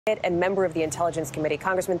and member of the Intelligence Committee.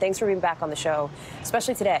 Congressman, thanks for being back on the show,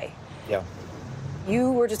 especially today. Yeah.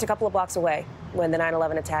 You were just a couple of blocks away when the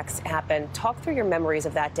 9/11 attacks happened. Talk through your memories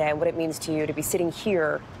of that day and what it means to you to be sitting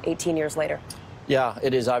here 18 years later. Yeah,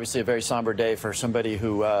 it is obviously a very somber day for somebody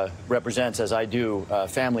who represents, as I do,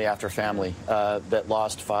 family after family that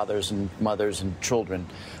lost fathers and mothers and children.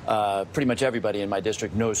 Pretty much everybody in my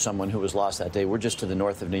district knows someone who was lost that day. We're just to the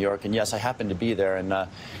north of New York, and yes, I happened to be there. And I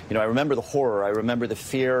remember the horror. I remember the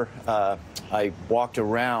fear. I walked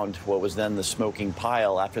around what was then the smoking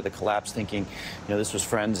pile after the collapse, thinking, this was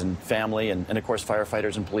friends and family, and of course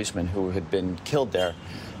firefighters and policemen who had been killed there.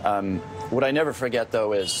 What I never forget,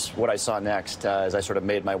 though, is what I saw next as I sort of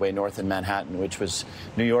made my way north in Manhattan, which was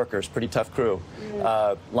New Yorkers, pretty tough crew,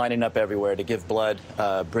 lining up everywhere to give blood,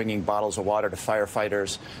 bringing bottles of water to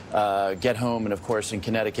firefighters, get home, and of course in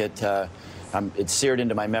Connecticut, it's seared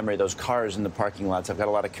into my memory, those cars in the parking lots. I've got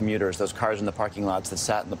a lot of commuters, those cars in the parking lots that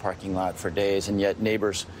sat in the parking lot for days, and yet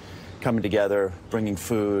neighbors coming together, bringing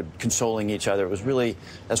food, consoling each other. It was really,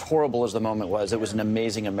 as horrible as the moment was, it was an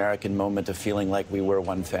amazing American moment of feeling like we were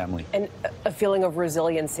one family. And a feeling of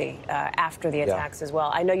resiliency after the attacks as well.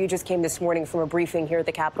 I know you just came this morning from a briefing here at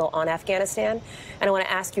the Capitol on Afghanistan, and I want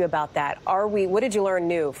to ask you about that. What did you learn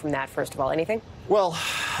new from that, first of all? Anything? Well,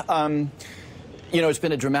 it's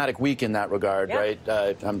been a dramatic week in that regard, right?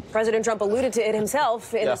 President Trump alluded to it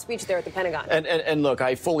himself in the speech there at the Pentagon. And look,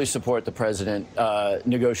 I fully support the president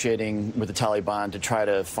negotiating with the Taliban to try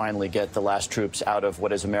to finally get the last troops out of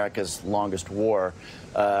what is America's longest war,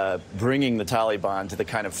 bringing the Taliban to the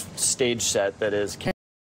kind of stage set that is Camp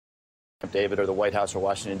David or the White House or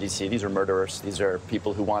Washington, D.C. These are murderers. These are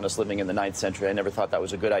people who want us living in the 9th century. I never thought that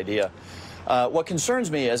was a good idea. What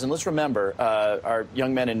concerns me is, and let's remember, our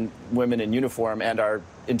young men and women in uniform and our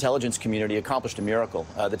intelligence community accomplished a miracle.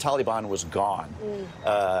 The Taliban was gone,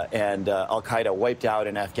 and al-Qaeda wiped out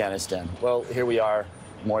in Afghanistan. Well, here we are,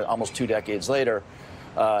 almost 2 decades later,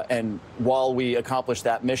 and while we accomplished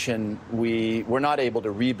that mission, we were not able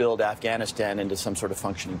to rebuild Afghanistan into some sort of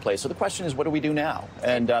functioning place. So the question is, what do we do now?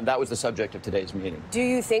 And that was the subject of today's meeting. Do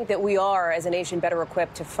you think that we are, as a nation, better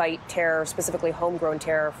equipped to fight terror, specifically homegrown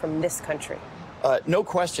terror, from this country? No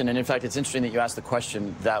question, and in fact, it's interesting that you asked the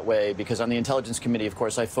question that way, because on the Intelligence Committee, of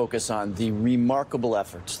course, I focus on the remarkable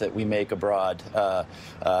efforts that we make abroad,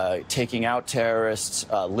 taking out terrorists,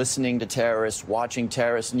 listening to terrorists, watching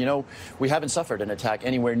terrorists. And, we haven't suffered an attack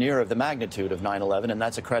anywhere near of the magnitude of 9/11, and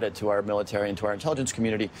that's a credit to our military and to our intelligence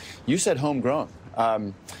community. You said homegrown.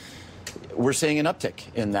 We're seeing an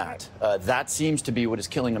uptick in that. That seems to be what is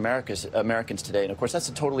killing Americans today. And of course, that's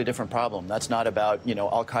a totally different problem. That's not about,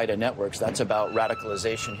 al-Qaeda networks. That's about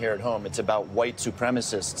radicalization here at home. It's about white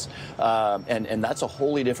supremacists. And that's a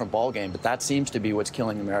wholly different ballgame. But that seems to be what's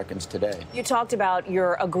killing Americans today. You talked about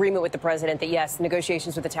your agreement with the president that, yes,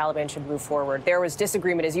 negotiations with the Taliban should move forward. There was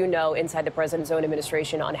disagreement, as you know, inside the president's own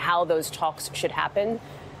administration on how those talks should happen.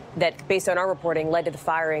 That, based on our reporting, led to the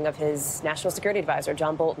firing of his national security advisor,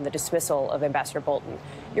 John Bolton, the dismissal of Ambassador Bolton.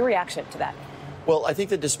 Your reaction to that? Well, I think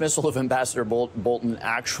the dismissal of Ambassador Bolton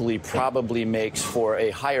actually probably makes for a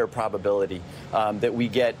higher probability that we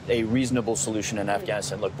get a reasonable solution in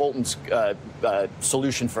Afghanistan. Look, Bolton's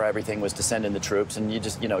solution for everything was to send in the troops. And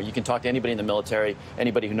you can talk to anybody in the military,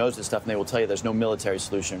 anybody who knows this stuff, and they will tell you there's no military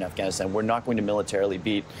solution in Afghanistan. We're not going to militarily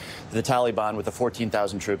beat the Taliban with the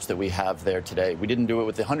 14,000 troops that we have there today. We didn't do it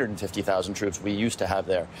with the 150,000 troops we used to have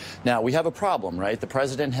there. Now, we have a problem, right? The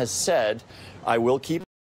president has said, I will keep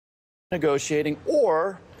negotiating,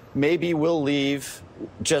 or maybe we'll leave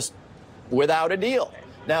just without a deal.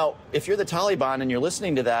 Now, if you're the Taliban and you're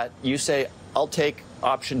listening to that, you say, I'll take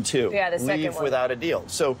option 2, the second leave one. Without a deal.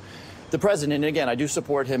 So the president, and again, I do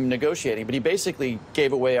support him negotiating, but he basically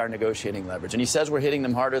gave away our negotiating leverage. And he says we're hitting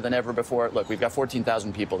them harder than ever before. Look, we've got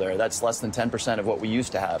 14,000 people there. That's less than 10% of what we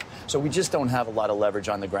used to have. So we just don't have a lot of leverage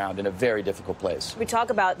on the ground in a very difficult place. We talk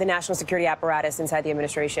about the national security apparatus inside the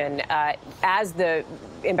administration. As the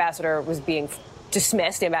ambassador was being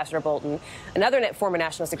dismissed, Ambassador Bolton, another former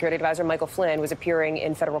national security advisor, Michael Flynn, was appearing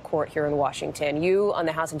in federal court here in Washington. You, on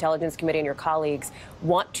the House Intelligence Committee, and your colleagues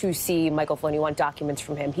want to see Michael Flynn. You want documents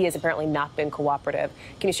from him. He has apparently not been cooperative.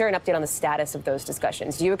 Can you share an update on the status of those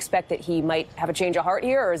discussions? Do you expect that he might have a change of heart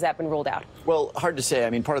here, or has that been ruled out? Well, hard to say. I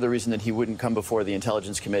mean, part of the reason that he wouldn't come before the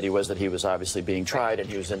Intelligence Committee was that he was obviously being tried and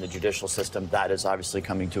he was in the judicial system. That is obviously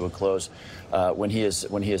coming to a close when he is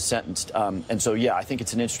sentenced. And so, yeah, I think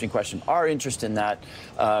it's an interesting question. Our interest in that that,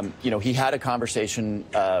 he had a conversation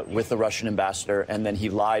with the Russian ambassador, and then he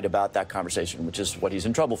lied about that conversation, which is what he's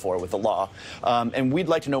in trouble for with the law. And we'd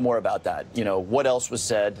like to know more about that. What else was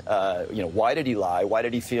said? Why did he lie? Why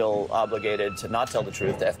did he feel obligated to not tell the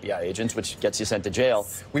truth to FBI agents, which gets you sent to jail?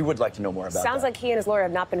 We would like to know more about that. Sounds like he and his lawyer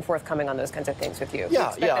have not been forthcoming on those kinds of things with you.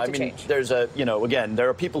 Yeah. I mean, change. there's again, there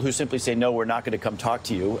are people who simply say, no, we're not going to come talk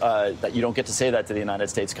to you, that you don't get to say that to the United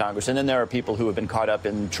States Congress. And then there are people who have been caught up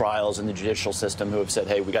in trials in the judicial system who have said,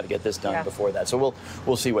 hey, we got to get this done before that. So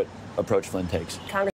we'll see what approach Flynn takes.